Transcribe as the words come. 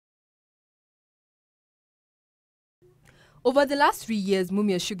Over the last 3 years,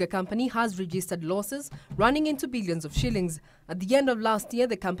 Mumias Sugar Company has registered losses running into billions of shillings. At the end of last year,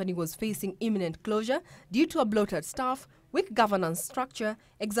 the company was facing imminent closure due to a bloated staff, weak governance structure,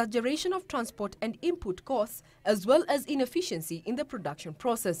 exaggeration of transport and input costs, as well as inefficiency in the production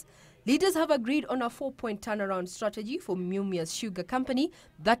process. Leaders have agreed on a 4-point turnaround strategy for Mumias Sugar Company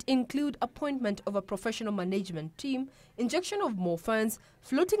that include appointment of a professional management team, injection of more funds,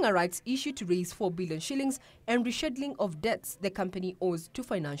 floating a rights issue to raise 4 billion shillings, and rescheduling of debts the company owes to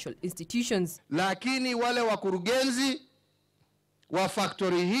financial institutions. Lakini wale wakurugenzi wa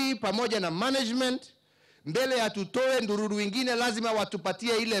factory hii pamoja na management mbele ya tutoe ndururu wengine lazima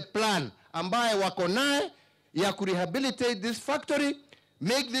watupatie ile plan ambaye wako naye ya kurehabilitate this factory,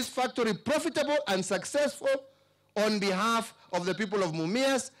 make this factory profitable and successful on behalf of the people of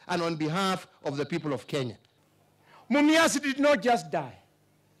Mumias and on behalf of the people of Kenya. Mumias did not just die.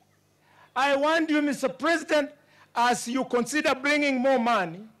 I want you, Mr. President, as you consider bringing more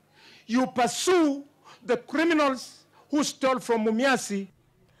money, you pursue the criminals who stole from Mumias.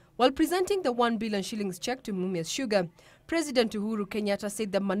 While presenting the 1 billion shillings check to Mumias Sugar, President Uhuru Kenyatta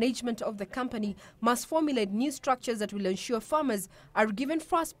said the management of the company must formulate new structures that will ensure farmers are given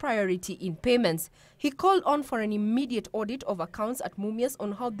first priority in payments. He called on for an immediate audit of accounts at Mumias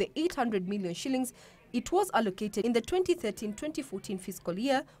on how the 800 million shillings it was allocated in the 2013-2014 fiscal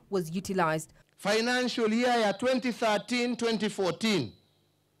year was utilized. Financial year ya 2013-2014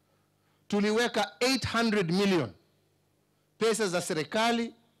 tuliweka 800 million pesa za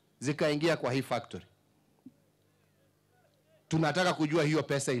serikali zikaingia kwa hii factory. Tunataka kujua hiyo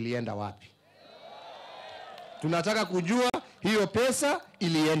pesa ilienda wapi. Tunataka kujua hiyo pesa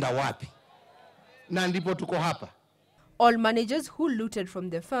ilienda wapi. Na ndipo tuko hapa. All managers who looted from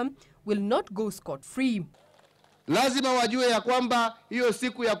the firm will not go scot-free. Lazima wajue ya kwamba hiyo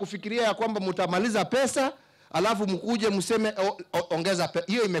siku ya kufikiria ya kwamba mtamaliza pesa, alafu mkuje mseme ongeza pesa,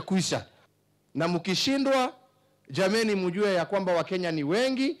 hiyo imekwisha. Na mkishindwa, jameni mjue ya kwamba Wakenya ni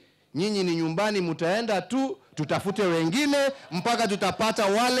wengi, nyinyi ni nyumbani mtaenda tu, tutafute wengine mpaka tutapata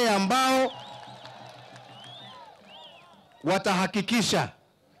wale ambao watahakikisha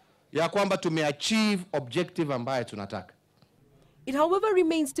ya kwamba tumeachieve objective ambaye tunataka. It however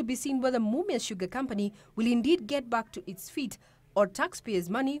remains to be seen whether Mumias Sugar Company will indeed get back to its feet or taxpayers'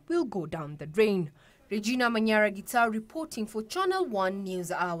 money will go down the drain. Regina Manyara Gitar reporting for Channel 1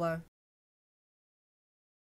 News Hour.